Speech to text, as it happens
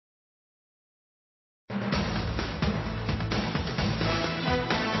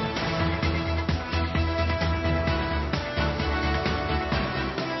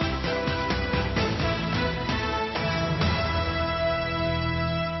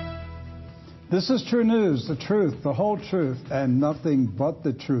This is true news, the truth, the whole truth, and nothing but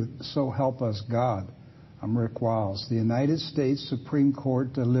the truth. So help us God. I'm Rick Wiles. The United States Supreme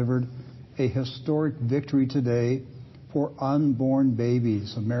Court delivered a historic victory today for unborn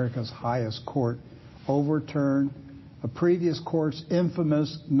babies. America's highest court overturned a previous court's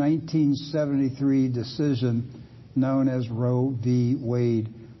infamous 1973 decision known as Roe v. Wade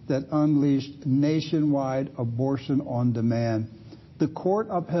that unleashed nationwide abortion on demand. The court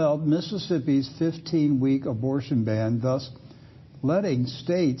upheld Mississippi's 15-week abortion ban, thus letting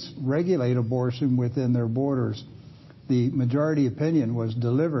states regulate abortion within their borders. The majority opinion was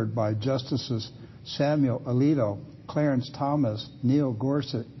delivered by Justices Samuel Alito, Clarence Thomas, Neil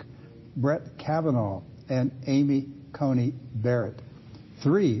Gorsuch, Brett Kavanaugh, and Amy Coney Barrett.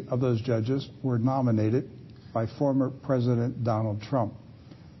 3 of those judges were nominated by former President Donald Trump.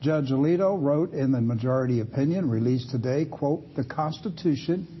 Judge Alito wrote in the majority opinion released today, quote, "The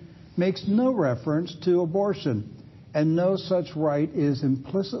Constitution makes no reference to abortion, and no such right is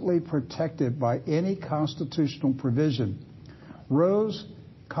implicitly protected by any constitutional provision. Roe's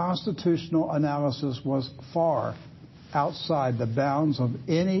constitutional analysis was far outside the bounds of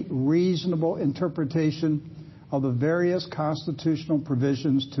any reasonable interpretation of the various constitutional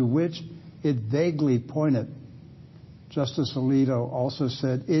provisions to which it vaguely pointed." Justice Alito also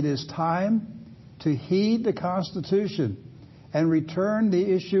said, "It is time to heed the Constitution and return the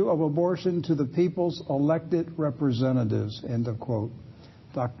issue of abortion to the people's elected representatives," end of quote.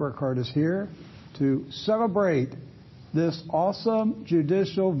 Doc Burkhart is here to celebrate this awesome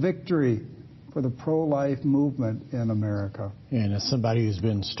judicial victory for the pro-life movement in America. And as somebody who's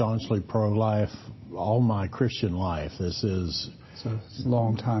been staunchly pro-life all my Christian life, this is... It's a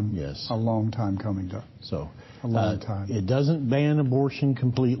long time. Yes. A long time coming, Doc. So, a long time. It doesn't ban abortion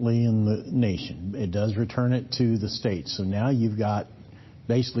completely in the nation. It does return it to the states. So now you've got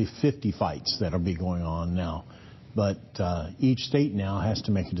basically 50 fights that'll be going on now. But each state now has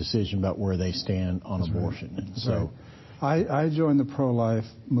to make a decision about where they stand on abortion. Right. So, right. I joined the pro-life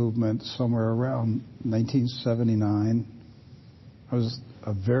movement somewhere around 1979. I was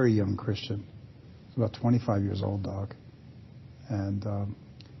a very young Christian. I was about 25 years old, Doc. And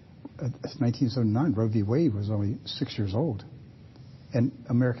 1979, Roe v. Wade was only 6 years old. And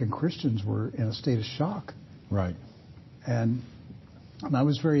American Christians were in a state of shock. Right. And I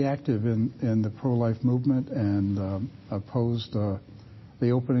was very active in the pro-life movement and opposed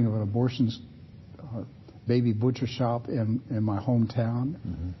the opening of an abortion baby butcher shop in my hometown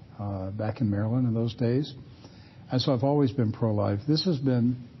back in Maryland in those days. And so I've always been pro-life. This is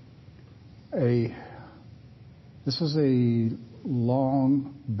a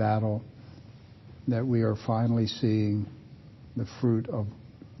long battle that we are finally seeing the fruit of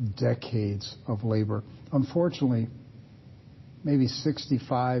decades of labor. Unfortunately, maybe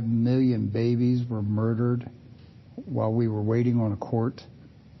 65 million babies were murdered while we were waiting on a court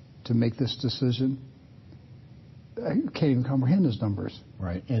to make this decision. I can't even comprehend those numbers.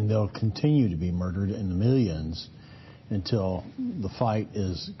 Right, and they'll continue to be murdered in the millions until the fight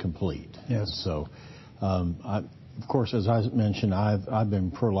is complete. Yes. So, of course, as I mentioned, I've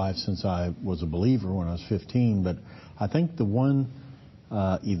been pro-life since I was a believer when I was 15, but I think the one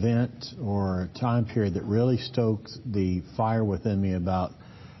event or time period that really stoked the fire within me about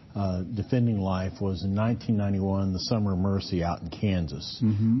defending life was in 1991, the Summer of Mercy out in Kansas,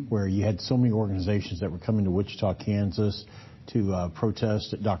 where you had so many organizations that were coming to Wichita, Kansas to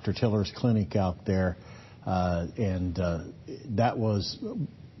protest at Dr. Tiller's clinic out there, and that was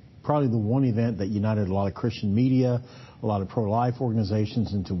probably the one event that united a lot of Christian media, a lot of pro-life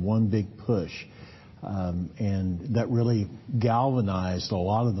organizations into one big push. And that really galvanized a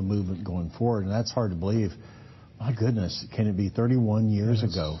lot of the movement going forward. And that's hard to believe. My goodness, can it be 31 years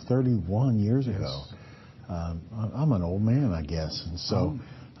ago? 31 years ago. I'm an old man, I guess. And so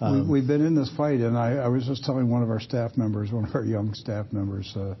we've been in this fight, and I was just telling one of our staff members, one of our young staff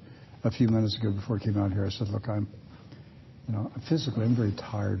members, a few minutes ago before I came out here, I said, look, I'm very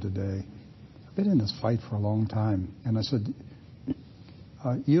tired today. I've been in this fight for a long time. And I said,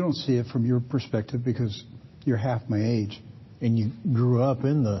 you don't see it from your perspective because you're half my age. And you grew up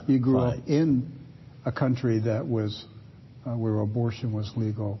in the You grew up in a country that was where abortion was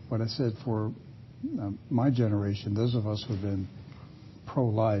legal. But I said for my generation, those of us who have been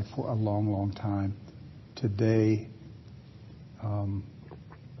pro-life for a long, long time, today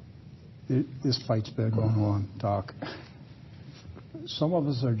this fight's been going on, Doc. Some of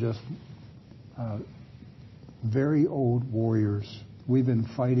us are just very old warriors. We've been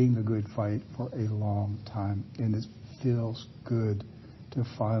fighting the good fight for a long time, and it feels good to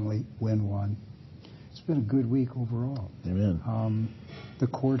finally win one. It's been a good week overall. Amen. the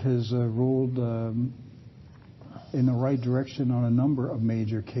court has ruled in the right direction on a number of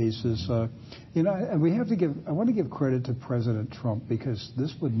major cases. And I want to give credit to President Trump, because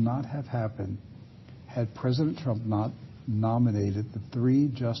this would not have happened had President Trump not nominated the 3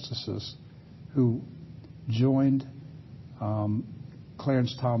 justices who joined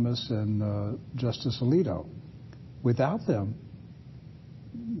Clarence Thomas and Justice Alito. Without them,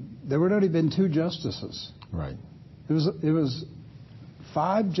 there would only been 2 justices. Right. It was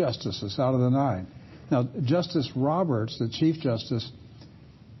 5 justices out of the 9. Now, Justice Roberts, the Chief Justice,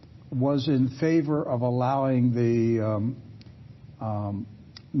 was in favor of allowing the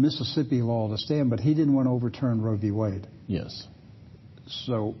Mississippi law to stand, but he didn't want to overturn Roe v. Wade. Yes.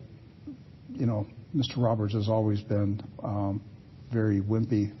 So, Mr. Roberts has always been very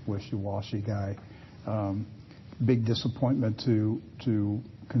wimpy, wishy-washy guy. Big disappointment to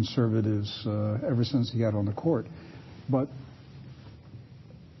conservatives ever since he got on the court. But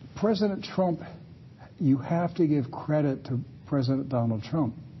President Trump, you have to give credit to President Donald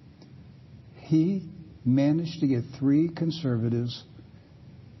Trump. He managed to get 3 conservatives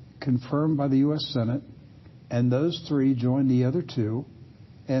confirmed by the U.S. Senate, and those 3 joined the other 2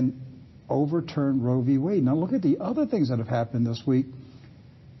 and overturned Roe v. Wade. Now look at the other things that have happened this week.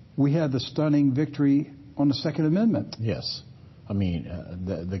 We had the stunning victory on the Second Amendment. Yes. I mean,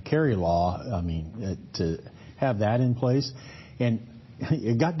 the Kerry law, to have that in place. And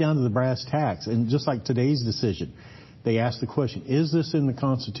it got down to the brass tacks. And just like today's decision, they asked the question, is this in the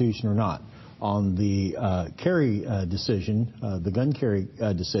Constitution or not? On the Kerry decision, the gun carry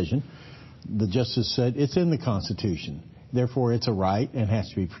decision, the justice said it's in the Constitution. Therefore, it's a right and has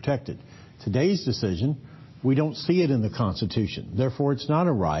to be protected. Today's decision, we don't see it in the Constitution. Therefore, it's not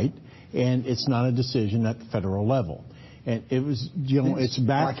a right, and it's not a decision at the federal level. And it was, it's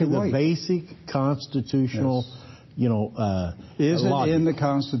back to the basic constitutional, is it in the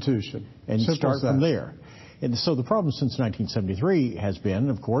Constitution? And start from there. And so the problem since 1973 has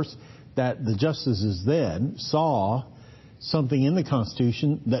been, of course, that the justices then saw something in the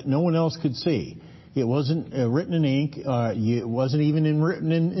Constitution that no one else could see. It wasn't written in ink. It wasn't even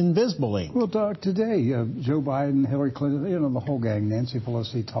written in invisible ink. Well, Doc, today, Joe Biden, Hillary Clinton, the whole gang, Nancy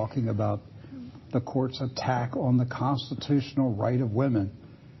Pelosi, talking about the court's attack on the constitutional right of women.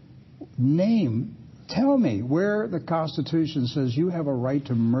 Tell me where the Constitution says you have a right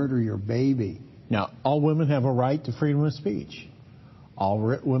to murder your baby. Now, all women have a right to freedom of speech.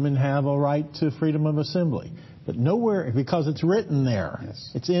 All women have a right to freedom of assembly. But nowhere, because it's written there.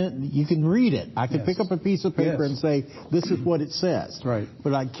 Yes. It's in. You can read it. I can pick up a piece of paper and say, this is what it says. Right.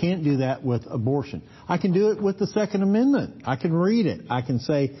 But I can't do that with abortion. I can do it with the Second Amendment. I can read it. I can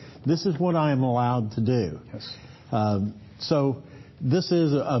say, this is what I am allowed to do. Yes. So this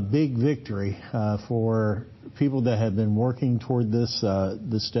is a big victory for people that have been working toward this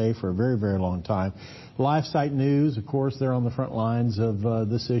day for a very, very long time. LifeSite News, of course, they're on the front lines of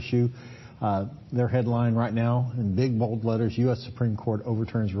this issue. Their headline right now in big bold letters, U.S. Supreme Court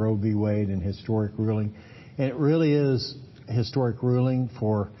overturns Roe v. Wade in historic ruling. And it really is historic ruling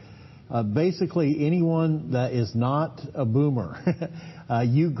for basically anyone that is not a boomer.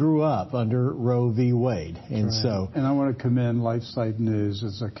 You grew up under Roe v. Wade. And right. so. And I want to commend LifeSite News.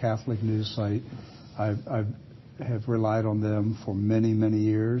 It's a Catholic news site. I have relied on them for many, many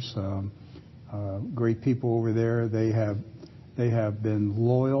years. Great people over there. They have been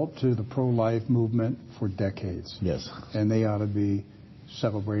loyal to the pro-life movement for decades. Yes. And they ought to be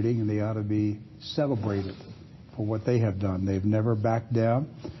celebrating, and they ought to be celebrated for what they have done. They've never backed down.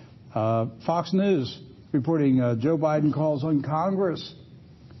 Fox News reporting Joe Biden calls on Congress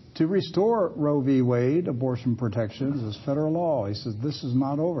to restore Roe v. Wade abortion protections as federal law. He says this is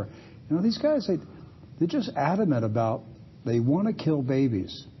not over. These guys, they're just adamant about they want to kill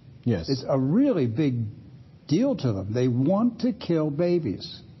babies. Yes. It's a really big deal to them. They want to kill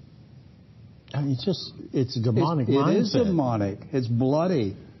babies. It's a demonic mindset. It is demonic. It's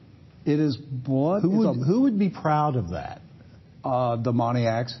bloody. It is blood. Who would be proud of that?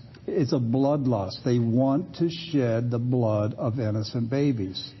 Demoniacs. It's a bloodlust. They want to shed the blood of innocent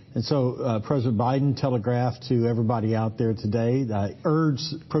babies. And so President Biden telegraphed to everybody out there today that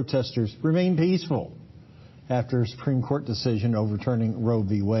urged protesters remain peaceful after a Supreme Court decision overturning Roe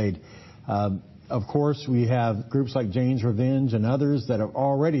v. Wade. Of course, we have groups like Jane's Revenge and others that have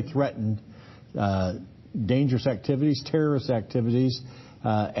already threatened dangerous activities, terrorist activities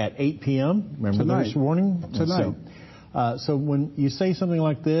at 8 p.m. Remember this warning? Tonight. So when you say something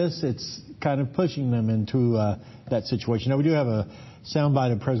like this, it's kind of pushing them into that situation. Now, we do have a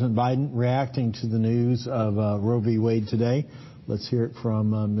soundbite of President Biden reacting to the news of Roe v. Wade today. Let's hear it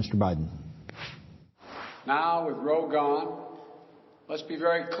from Mr. Biden. Now, with Roe gone, Let's be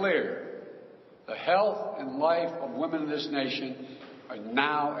very clear. The health and life of women in this nation are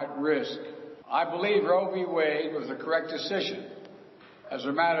now at risk. I believe Roe v. Wade was the correct decision as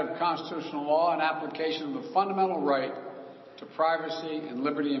a matter of constitutional law and application of the fundamental right to privacy and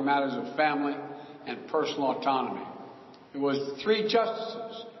liberty in matters of family and personal autonomy. It was 3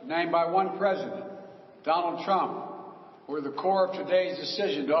 justices named by 1 president, Donald Trump, who were the core of today's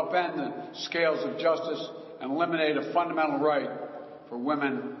decision to upend the scales of justice and eliminate a fundamental right for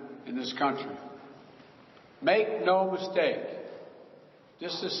women in this country. Make no mistake,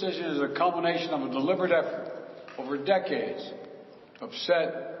 this decision is a culmination of a deliberate effort over decades to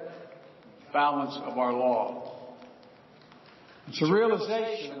upset the balance of our law. It's a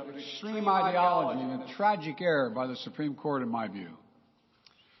realization of an extreme ideology and a tragic error by the Supreme Court, in my view.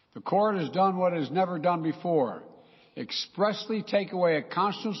 The Court has done what it has never done before, expressly take away a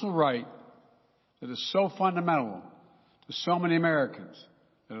constitutional right that is so fundamental to so many Americans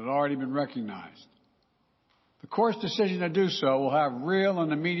that had already been recognized. The Court's decision to do so will have real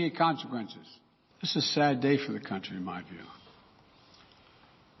and immediate consequences. This is a sad day for the country, in my view.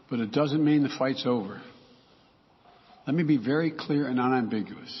 But it doesn't mean the fight's over. Let me be very clear and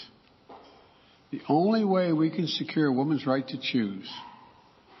unambiguous. The only way we can secure a woman's right to choose,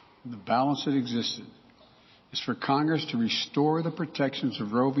 and the balance that existed, is for Congress to restore the protections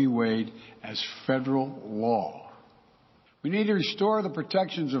of Roe v. Wade as federal law. We need to restore the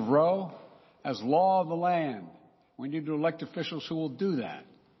protections of Roe as law of the land. We need to elect officials who will do that.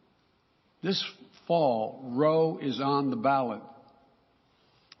 This fall, Roe is on the ballot.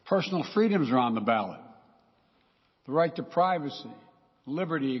 Personal freedoms are on the ballot. The right to privacy,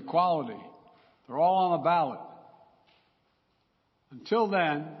 liberty, equality, they're all on the ballot. Until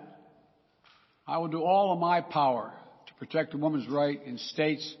then, I will do all of my power to protect a woman's right in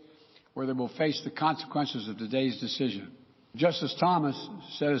states where they will face the consequences of today's decision. Justice Thomas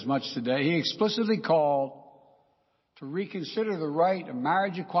said as much today. He explicitly called to reconsider the right of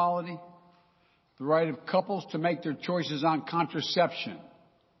marriage equality, the right of couples to make their choices on contraception.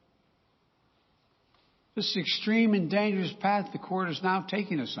 This extreme and dangerous path the Court is now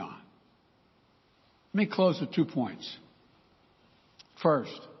taking us on. Let me close with 2 points.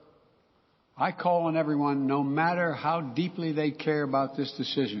 First, I call on everyone, no matter how deeply they care about this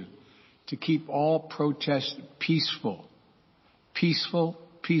decision, to keep all protests peaceful. Peaceful,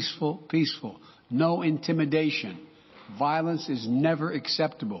 peaceful, peaceful. No intimidation. Violence is never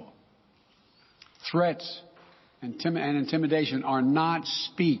acceptable. Threats and intimidation are not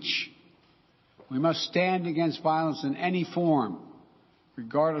speech. We must stand against violence in any form,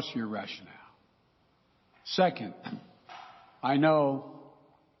 regardless of your rationale. Second, I know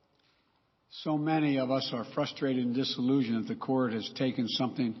so many of us are frustrated and disillusioned that the Court has taken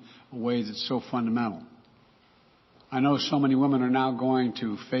something away that's so fundamental. I know so many women are now going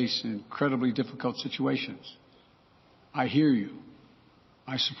to face incredibly difficult situations. I hear you.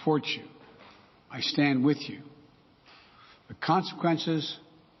 I support you. I stand with you. The consequences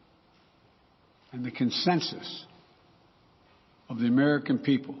and the consensus of the American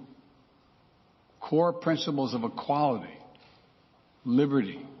people, core principles of equality,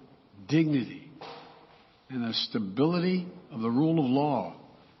 liberty, dignity, and the stability of the rule of law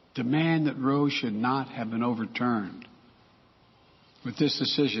demand that Roe should not have been overturned. With this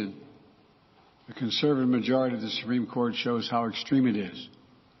decision, the conservative majority of the Supreme Court shows how extreme it is,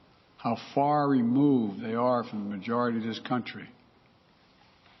 how far removed they are from the majority of this country.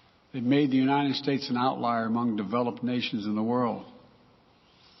 They've made the United States an outlier among developed nations in the world.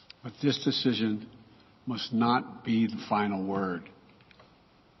 But this decision must not be the final word.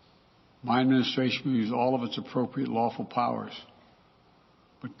 My administration will use all of its appropriate lawful powers.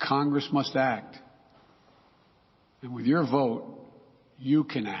 But Congress must act. And with your vote, you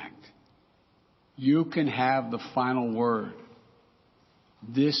can act. You can have the final word.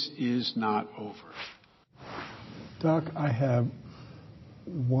 This is not over. Doc, I have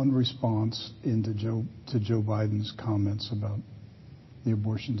one response to Joe Biden's comments about the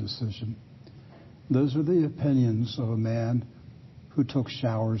abortion decision. Those are the opinions of a man who took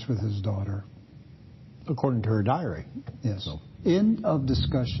showers with his daughter. According to her diary. Yes. So. End of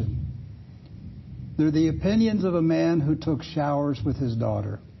discussion. They're the opinions of a man who took showers with his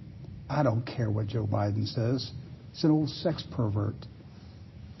daughter. I don't care what Joe Biden says. He's an old sex pervert.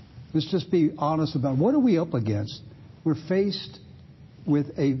 Let's just be honest about what are we up against. We're faced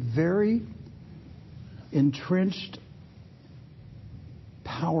with a very entrenched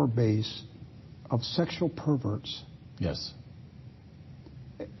power base of sexual perverts. Yes.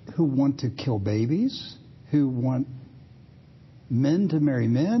 Who want to kill babies, who want men to marry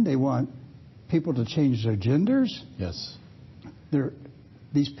men, they want people to change their genders. Yes. They're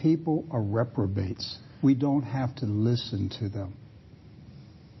These people are reprobates. We don't have to listen to them.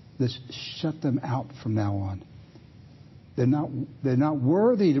 Let's shut them out from now on. They're not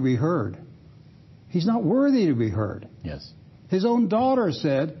worthy to be heard. He's not worthy to be heard. Yes. His own daughter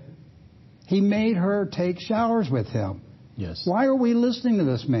said he made her take showers with him. Yes. Why are we listening to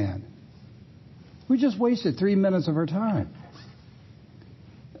this man? We just wasted 3 minutes of our time.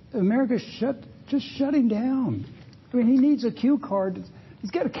 America, just shut him down. I mean, he needs a cue card.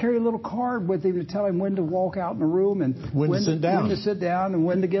 He's got to carry a little card with him to tell him when to walk out in the room and when to sit down and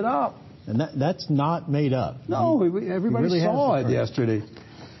when to get up. And that's not made up. No, everybody really saw it yesterday.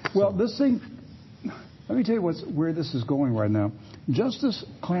 Well, this thing, let me tell you where this is going right now. Justice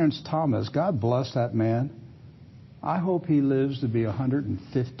Clarence Thomas, God bless that man. I hope he lives to be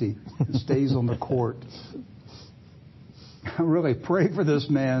 150 and stays on the court. I really pray for this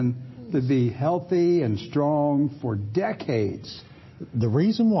man to be healthy and strong for decades. The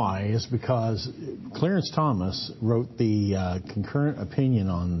reason why is because Clarence Thomas wrote the concurrent opinion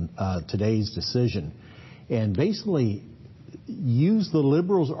on today's decision and basically used the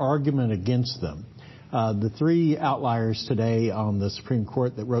liberals' argument against them. The three outliers today on the Supreme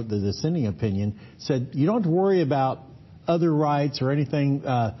Court that wrote the dissenting opinion said you don't have to worry about other rights or anything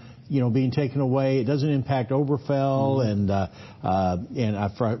being taken away. It doesn't impact Obergefell and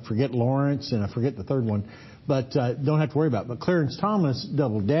I forget Lawrence and I forget the third one, but don't have to worry about it. But Clarence Thomas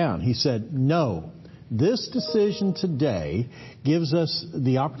doubled down. He said, no, this decision today gives us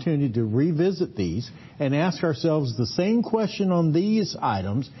the opportunity to revisit these and ask ourselves the same question on these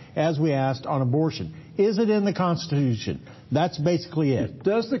items as we asked on abortion. Is it in the Constitution? That's basically it.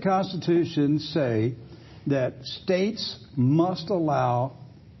 Does the Constitution say that states must allow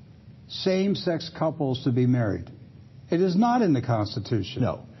same-sex couples to be married? It is not in the Constitution.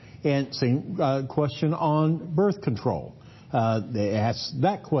 No. And same question on birth control. They asked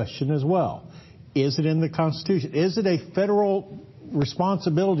that question as well. Is it in the Constitution? Is it a federal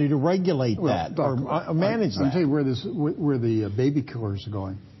responsibility to regulate that or manage that? I'll tell you where the baby killers are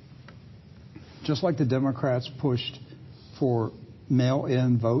going. Just like the Democrats pushed for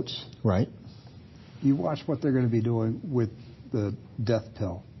mail-in votes. Right. You watch what they're going to be doing with the death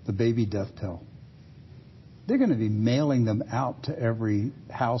pill, the baby death pill. They're going to be mailing them out to every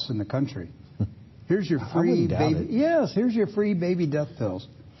house in the country. Here's your free baby. Yes, here's your free baby death pills.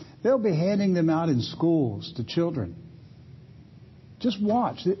 They'll be handing them out in schools to children. Just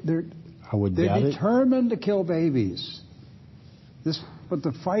watch. They're determined to kill babies. But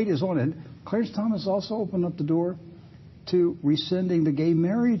the fight is on. And Clarence Thomas also opened up the door to rescinding the gay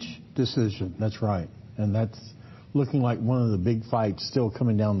marriage decision. That's right. And that's looking like one of the big fights still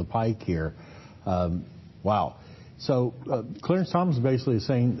coming down the pike here. Wow. So Clarence Thomas basically is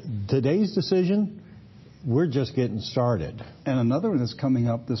saying today's decision, we're just getting started. And another one that's coming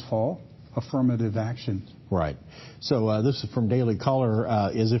up this fall, affirmative action. Right. So this is from Daily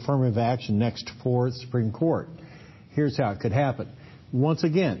Caller. Is affirmative action next for the Supreme Court? Here's how it could happen. Once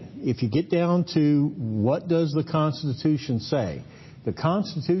again, if you get down to what does the Constitution say? The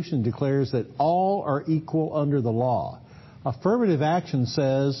Constitution declares that all are equal under the law. Affirmative action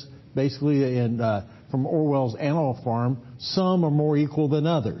says, basically from Orwell's Animal Farm, some are more equal than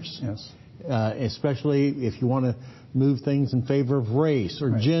others. Yes. Especially if you want to move things in favor of race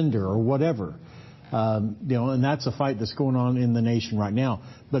or gender or whatever. And that's a fight that's going on in the nation right now.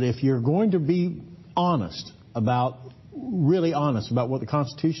 But if you're going to be really honest about what the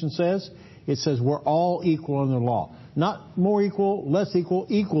Constitution says, it says we're all equal under the law. Not more equal, less equal,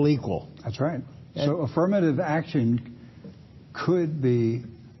 equal. That's right. So affirmative action could be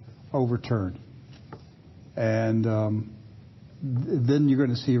overturned. And then you're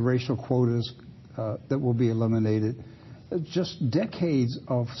going to see racial quotas that will be eliminated. Just decades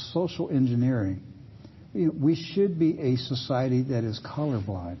of social engineering. We should be a society that is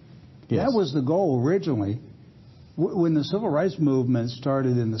colorblind. Yes. That was the goal originally. When the civil rights movement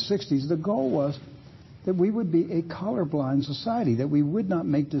started in the 60s, the goal was that we would be a colorblind society, that we would not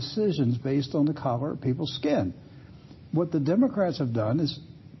make decisions based on the color of people's skin. What the Democrats have done is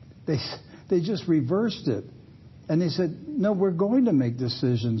they just reversed it. And they said, no, we're going to make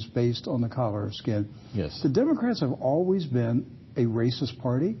decisions based on the color of skin. Yes. The Democrats have always been a racist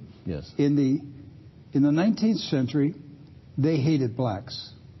party. Yes. In the 19th century, they hated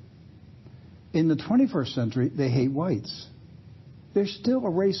blacks. In the 21st century, they hate whites. They're still a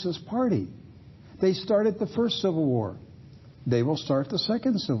racist party. They started the first Civil War. They will start the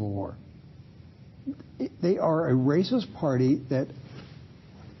second Civil War. They are a racist party that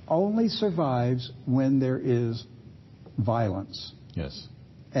only survives when there is violence. Yes.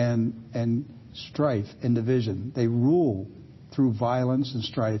 And strife and division. They rule through violence and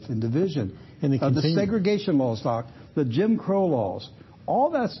strife and division. And the segregation laws, Doc, the Jim Crow laws,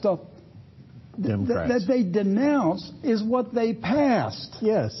 all that stuff that they denounce is what they passed.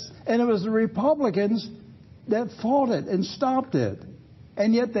 Yes. And it was the Republicans that fought it and stopped it.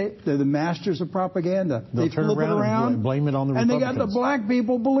 And yet they're the masters of propaganda. They'll they turn flip around it around and blame it on the Republicans. And they got the black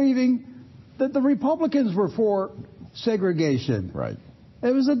people believing that the Republicans were for segregation. Right.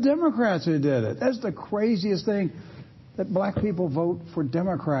 It was the Democrats who did it. That's the craziest thing, that black people vote for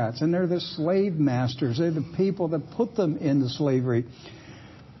Democrats. And they're the slave masters. They're the people that put them into slavery.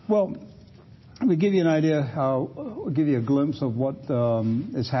 Well, we give you an idea, we'll give you a glimpse of what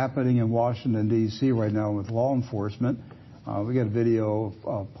is happening in Washington, D.C. right now with law enforcement. We got a video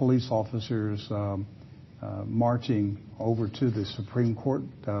of police officers marching over to the Supreme Court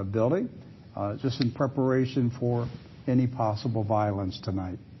building, just in preparation for any possible violence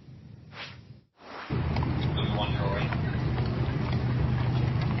tonight.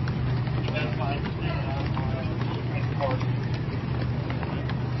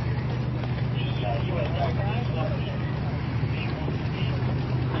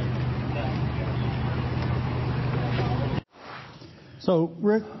 So,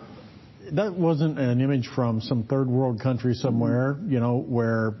 Rick, that wasn't an image from some third world country somewhere,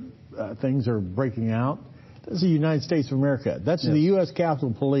 where things are breaking out. That's the United States of America. That's the U.S.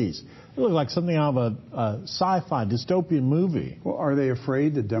 Capitol Police. It looks like something out of a sci-fi dystopian movie. Well, are they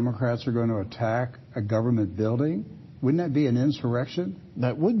afraid the Democrats are going to attack a government building? Wouldn't that be an insurrection?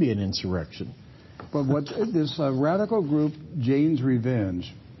 That would be an insurrection. But what this radical group, Jane's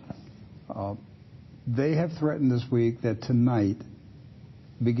Revenge, they have threatened this week that tonight,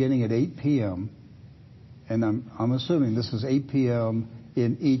 beginning at 8 p.m., and I'm assuming this is 8 p.m.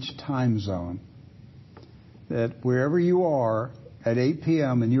 in each time zone, that wherever you are at 8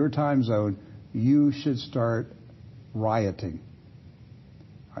 p.m. in your time zone, you should start rioting.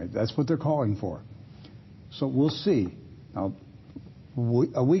 All right, that's what they're calling for. So we'll see. Now,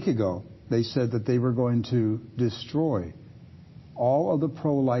 a week ago, they said that they were going to destroy all of the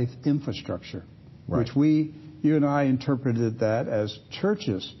pro-life infrastructure, right, which you and I interpreted that as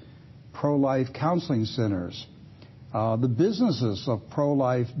churches, pro-life counseling centers, the businesses of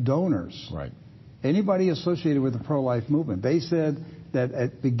pro-life donors. Right. Anybody associated with the pro-life movement. They said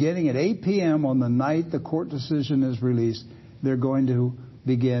that beginning at 8 p.m. on the night the court decision is released, they're going to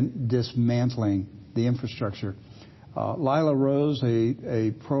begin dismantling the infrastructure. Lila Rose,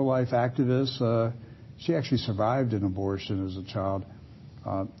 a pro-life activist, she actually survived an abortion as a child.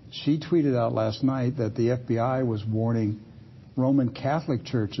 She tweeted out last night that the FBI was warning Roman Catholic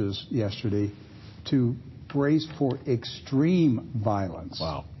churches yesterday to brace for extreme violence.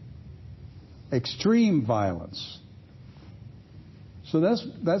 Wow. Extreme violence. So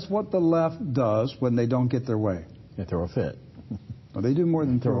that's what the left does when they don't get their way. They throw a fit. Well, they do more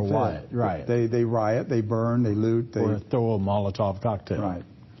than throw a riot. Right. They riot, they burn, they loot. Or throw a Molotov cocktail. Right.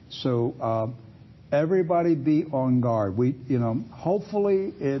 So everybody be on guard.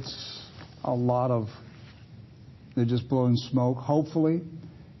 Hopefully it's a lot of, they're just blowing smoke. Hopefully.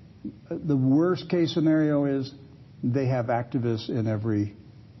 The worst case scenario is they have activists in every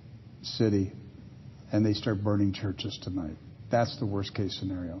city and they start burning churches tonight. That's the worst case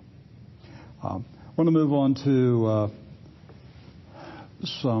scenario. I want to move on to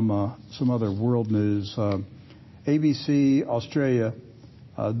some other world news. ABC Australia,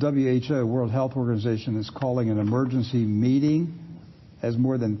 WHO, World Health Organization, is calling an emergency meeting as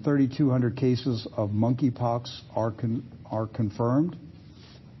more than 3,200 cases of monkeypox are confirmed.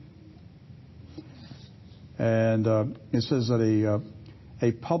 And it says that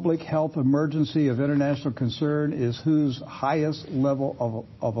a public health emergency of international concern is WHO's highest level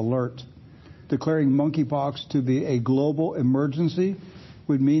of alert. Declaring monkeypox to be a global emergency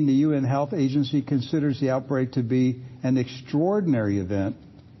would mean the UN Health Agency considers the outbreak to be an extraordinary event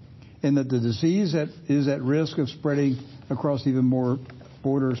and that the disease is at risk of spreading across even more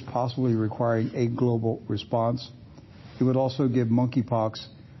borders, possibly requiring a global response. It would also give monkeypox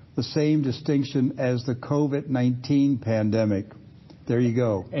the same distinction as the COVID-19 pandemic. There you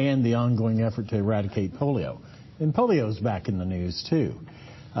go. And the ongoing effort to eradicate polio. And polio's back in the news, too.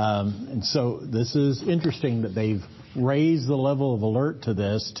 And so this is interesting that they've raised the level of alert to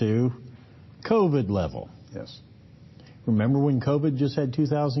this to COVID level. Yes. Remember when COVID just had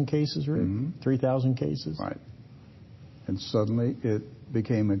 2,000 cases, Rick? 3,000 cases? Right. And suddenly it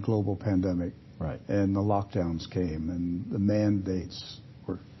became a global pandemic. Right. And the lockdowns came and the mandates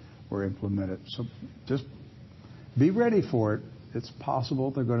were implemented. So just be ready for it. It's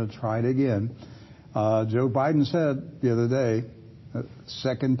possible they're going to try it again. Joe Biden said the other day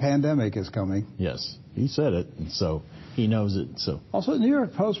Second pandemic is coming. Yes, he said it, and so he knows it. So also, the New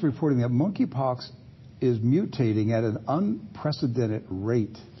York Post reporting that monkeypox is mutating at an unprecedented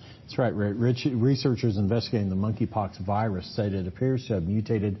rate. That's right. Researchers investigating the monkeypox virus said it appears to have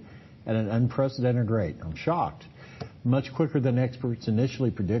mutated at an unprecedented rate. I'm shocked. Much quicker than experts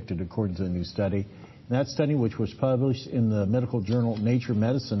initially predicted, according to a new study. And that study, which was published in the medical journal Nature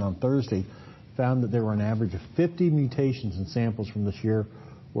Medicine on Thursday, found that there were an average of 50 mutations in samples from this year,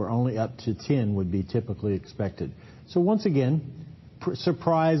 where only up to 10 would be typically expected. So once again,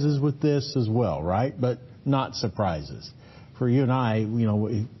 surprises with this as well, right? But not surprises. For you and I,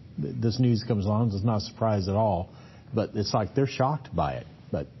 this news comes along, it's not a surprise at all. But it's like they're shocked by it.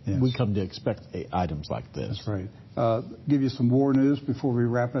 But yes, we come to expect items like this. That's right. Give you some war news before we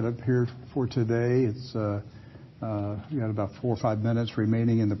wrap it up here for today. It's we got about 4 or 5 minutes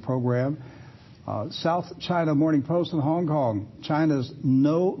remaining in the program. South China Morning Post in Hong Kong. China's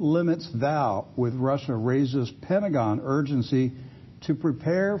no limits vow with Russia raises Pentagon urgency to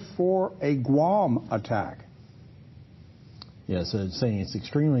prepare for a Guam attack. Yes, it's saying it's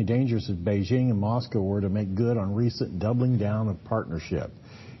extremely dangerous if Beijing and Moscow were to make good on recent doubling down of partnership.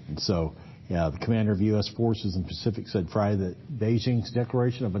 And so, the commander of U.S. forces in Pacific said Friday that Beijing's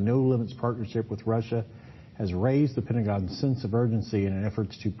declaration of a no-limits partnership with Russia has raised the Pentagon's sense of urgency in an effort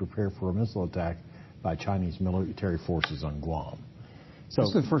to prepare for a missile attack by Chinese military forces on Guam. So,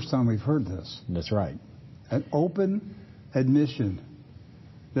 this is the first time we've heard this. That's right. An open admission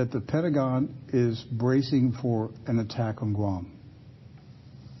that the Pentagon is bracing for an attack on Guam.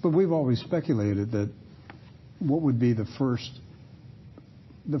 But we've always speculated that what would be the first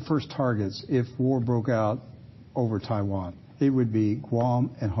targets if war broke out over Taiwan? It would be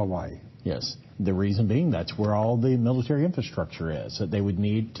Guam and Hawaii. Yes. The reason being that's where all the military infrastructure is that they would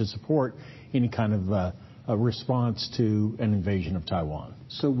need to support any kind of a response to an invasion of Taiwan.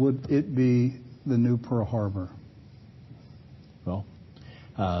 So would it be the new Pearl Harbor? Well,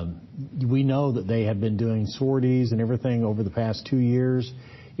 we know that they have been doing sorties and everything over the past 2 years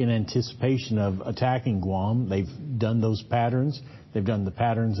in anticipation of attacking Guam. They've done those patterns. They've done the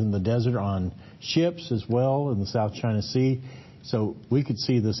patterns in the desert on ships as well in the South China Sea. So we could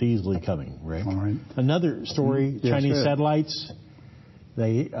see this easily coming, Rick. All right. Another story, Yes, Chinese satellites.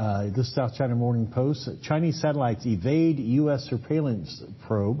 This South China Morning Post, Chinese satellites evade U.S. surveillance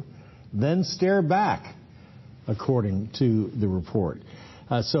probe, then stare back, according to the report.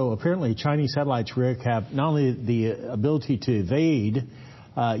 So apparently Chinese satellites, Rick, have not only the ability to evade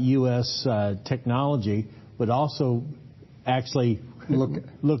U.S. technology, but also actually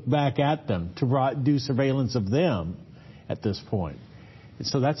look back at them to do surveillance of them at this point. And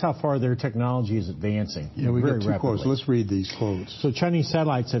so that's how far their technology is advancing. Yeah, we got two rapidly. quotes. Let's read these quotes. So Chinese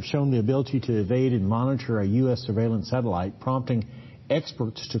satellites have shown the ability to evade and monitor a U.S. surveillance satellite, prompting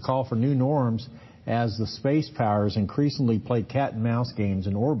experts to call for new norms as the space powers increasingly play cat-and-mouse games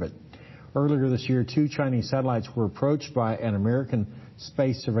in orbit. Earlier this year, 2 Chinese satellites were approached by an American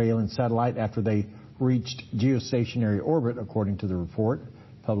space surveillance satellite after they reached geostationary orbit, according to the report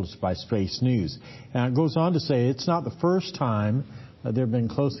published by Space News. And it goes on to say it's not the first time there have been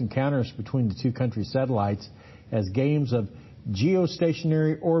close encounters between the 2 countries' satellites, as games of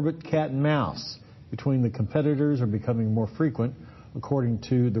geostationary orbit cat-and-mouse between the competitors are becoming more frequent, according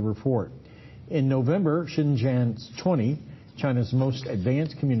to the report. In November, Shenzhen 20, China's most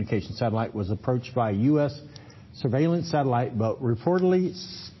advanced communication satellite, was approached by a U.S. surveillance satellite, but reportedly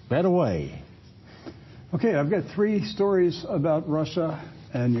sped away. Okay, I've got 3 stories about Russia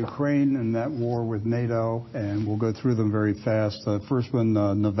and Ukraine and that war with NATO, and we'll go through them very fast. First one,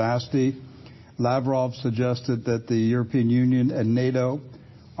 Novosti. Lavrov suggested that the European Union and NATO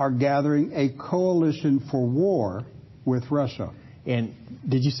are gathering a coalition for war with Russia. And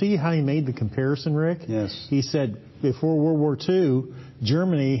did you see how he made the comparison, Rick? Yes. He said before World War II,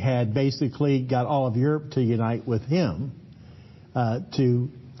 Germany had basically got all of Europe to unite with him to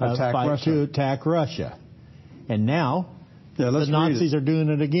attack Russia. And now the Nazis are doing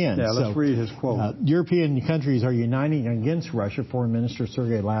it again. Yeah, let's read his quote. European countries are uniting against Russia, Foreign Minister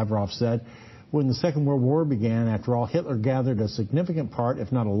Sergei Lavrov said. When the Second World War began, after all, Hitler gathered a significant part,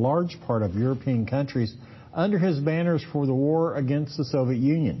 if not a large part, of European countries under his banners for the war against the Soviet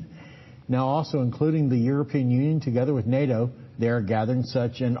Union. Now also including the European Union together with NATO, they are gathering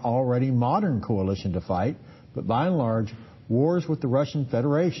such an already modern coalition to fight, but by and large, wars with the Russian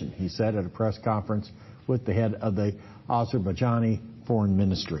Federation, he said at a press conference with the head of the Azerbaijani Foreign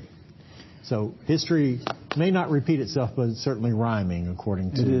Ministry. So history may not repeat itself, but it's certainly rhyming,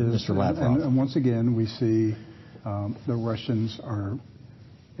 according to Mr. Lavrov. And once again, we see the Russians are,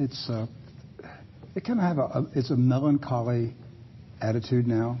 it's a melancholy attitude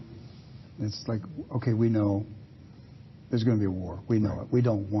now. It's like, okay, we know there's going to be a war. We know it. We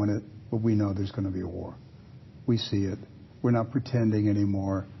don't want it, but we know there's going to be a war. We see it. We're not pretending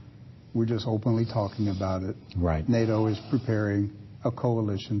anymore. We're just openly talking about it. Right. NATO is preparing a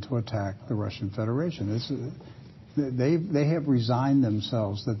coalition to attack the Russian Federation. They have resigned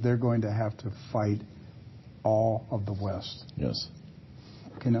themselves that they're going to have to fight all of the West. Yes.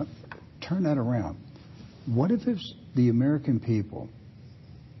 Okay, now turn that around. What if it's the American people,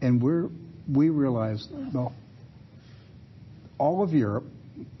 and we realize, no, all of Europe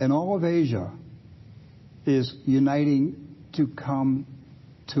and all of Asia is uniting to come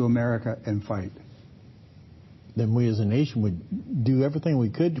to America and fight? Then we as a nation would do everything we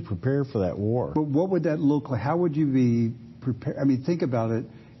could to prepare for that war. But what would that look like? How would you be prepared? I mean, think about it.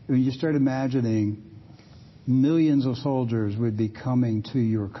 When you start imagining millions of soldiers would be coming to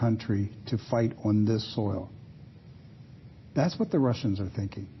your country to fight on this soil. That's what the Russians are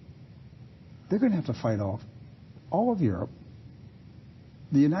thinking. They're going to have to fight off all of Europe,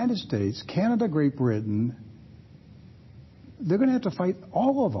 the United States, Canada, Great Britain. They're going to have to fight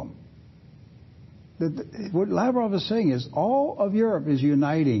all of them. What Lavrov is saying is all of Europe is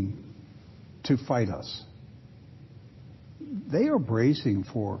uniting to fight us. They are bracing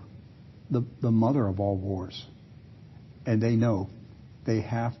for the mother of all wars. And they know they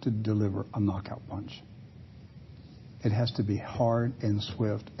have to deliver a knockout punch. It has to be hard and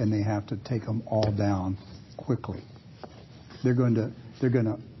swift, and they have to take them all down quickly. They're going to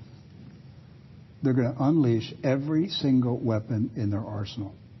unleash every single weapon in their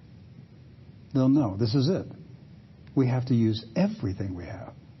arsenal. They'll know this is it. We have to use everything we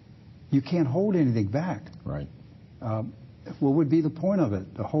have. You can't hold anything back. Right. What would be the point of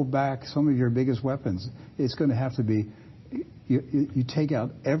it? To hold back some of your biggest weapons? It's going to have to be you take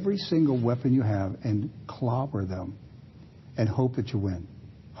out every single weapon you have and clobber them and hope that you win.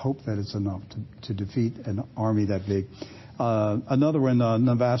 Hope that it's enough to defeat an army that big. Another one,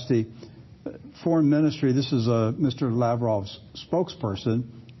 Navasti, Foreign Ministry, this is Mr. Lavrov's spokesperson,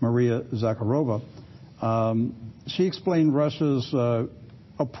 Maria Zakharova. She explained Russia's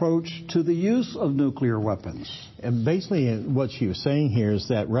approach to the use of nuclear weapons. And basically what she was saying here is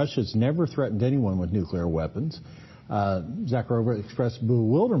that Russia's never threatened anyone with nuclear weapons. Zakharova expressed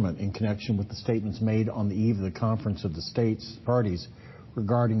bewilderment in connection with the statements made on the eve of the conference of the states parties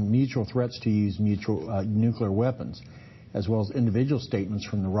regarding mutual threats to use nuclear weapons, as well as individual statements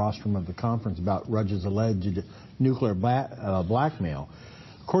from the rostrum of the conference about Russia's alleged nuclear blackmail.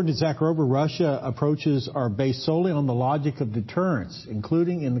 According to Zakharova, Russia approaches are based solely on the logic of deterrence,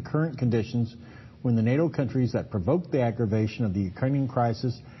 including in the current conditions when the NATO countries that provoked the aggravation of the Ukrainian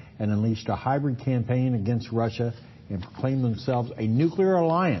crisis and unleashed a hybrid campaign against Russia and proclaimed themselves a nuclear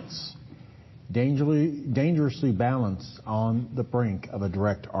alliance, dangerously balanced on the brink of a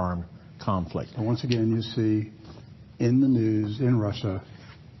direct armed conflict. And once again, you see in the news in Russia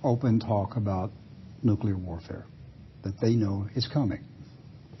open talk about nuclear warfare, that they know is coming.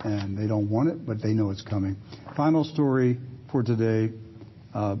 And they don't want it, but they know it's coming. Final story for today.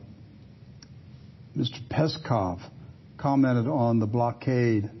 Mr. Peskov commented on the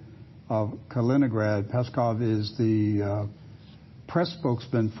blockade of Kaliningrad. Peskov is the press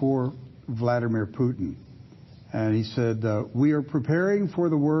spokesman for Vladimir Putin. And he said, we are preparing for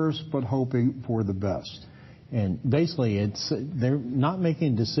the worst, but hoping for the best. And basically, they're not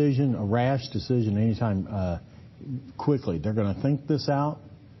making a decision, a rash decision anytime quickly. They're going to think this out.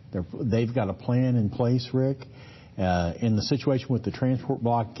 They've got a plan in place, Rick. In the situation with the transport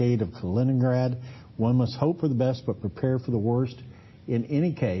blockade of Kaliningrad, one must hope for the best but prepare for the worst. In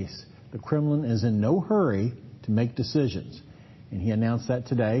any case, the Kremlin is in no hurry to make decisions. And he announced that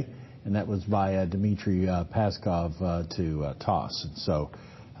today, and that was by Dmitry Peskov to TASS. And so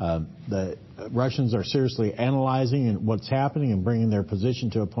the Russians are seriously analyzing what's happening and bringing their position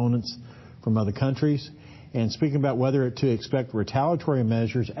to opponents from other countries. And speaking about whether to expect retaliatory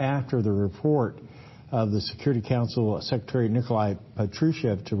measures after the report of the Security Council Secretary Nikolai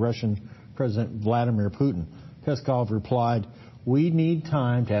Patrushev to Russian President Vladimir Putin, Peskov replied, we need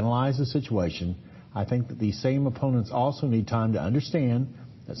time to analyze the situation. I think that these same opponents also need time to understand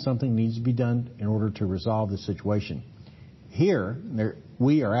that something needs to be done in order to resolve the situation. Here,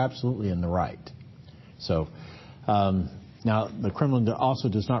 we are absolutely in the right. So, now the Kremlin also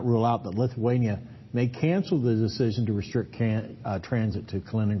does not rule out that Lithuania may cancel the decision to restrict transit to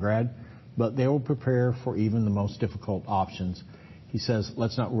Kaliningrad, but they will prepare for even the most difficult options. He says,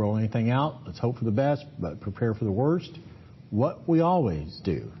 let's not rule anything out. Let's hope for the best, but prepare for the worst. What we always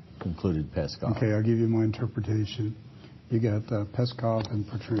do, concluded Peskov. Okay, I'll give you my interpretation. You got Peskov and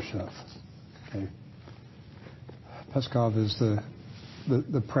Patrushev. Okay. Peskov is the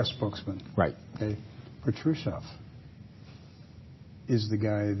the press spokesman. Right. Okay. Patrushev is the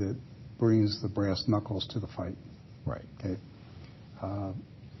guy that brings the brass knuckles to the fight. Right. Okay.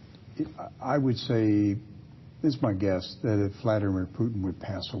 I would say, it's my guess, that if Vladimir Putin would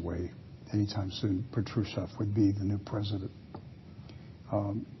pass away anytime soon, Patrushev would be the new president.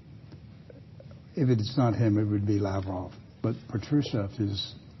 If it's not him, it would be Lavrov. But Patrushev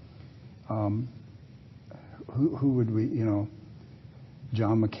is, who would we,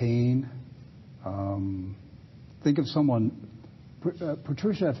 John McCain. Think of someone,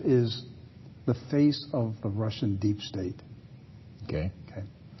 Patrushev is the face of the Russian deep state. Okay.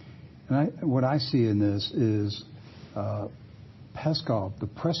 And what I see in this is Peskov, the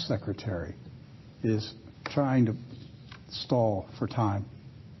press secretary, is trying to stall for time.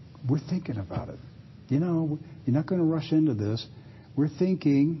 We're thinking about it. You're not going to rush into this. We're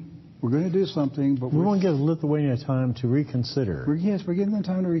thinking we're going to do something, but we want to give Lithuania time to reconsider. We're giving them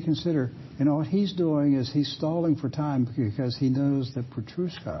time to reconsider. And what he's doing is he's stalling for time because he knows that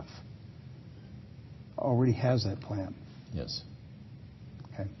Patrushev already has that plan. Yes.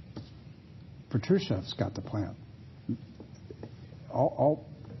 Okay. Patrushev's got the plan. All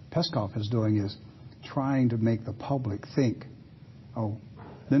Peskov is doing is trying to make the public think, oh,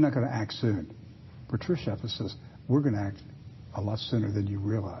 they're not going to act soon. Patrushev says, we're going to act a lot sooner than you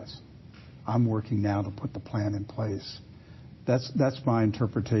realize. I'm working now to put the plan in place. That's my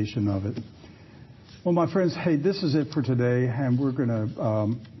interpretation of it. Well, my friends, hey, this is it for today, and we're going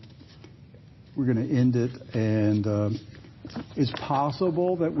to end it. And it's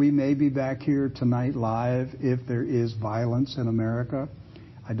possible that we may be back here tonight live if there is violence in America.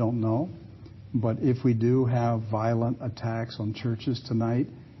 I don't know. But if we do have violent attacks on churches tonight,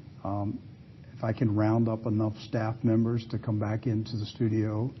 if I can round up enough staff members to come back into the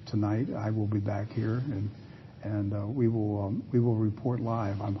studio tonight, I will be back here and we will report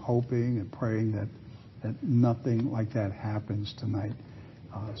live. I'm hoping and praying that nothing like that happens tonight.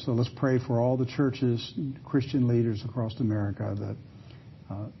 So let's pray for all the churches, Christian leaders across America, that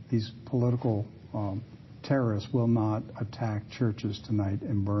these political terrorists will not attack churches tonight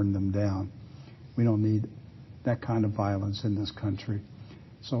and burn them down. We don't need that kind of violence in this country.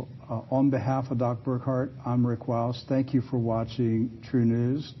 So on behalf of Doc Burkhart, I'm Rick Wiles. Thank you for watching True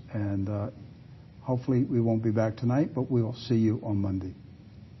News, and hopefully we won't be back tonight, but we'll see you on Monday.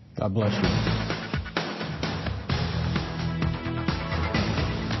 God bless you.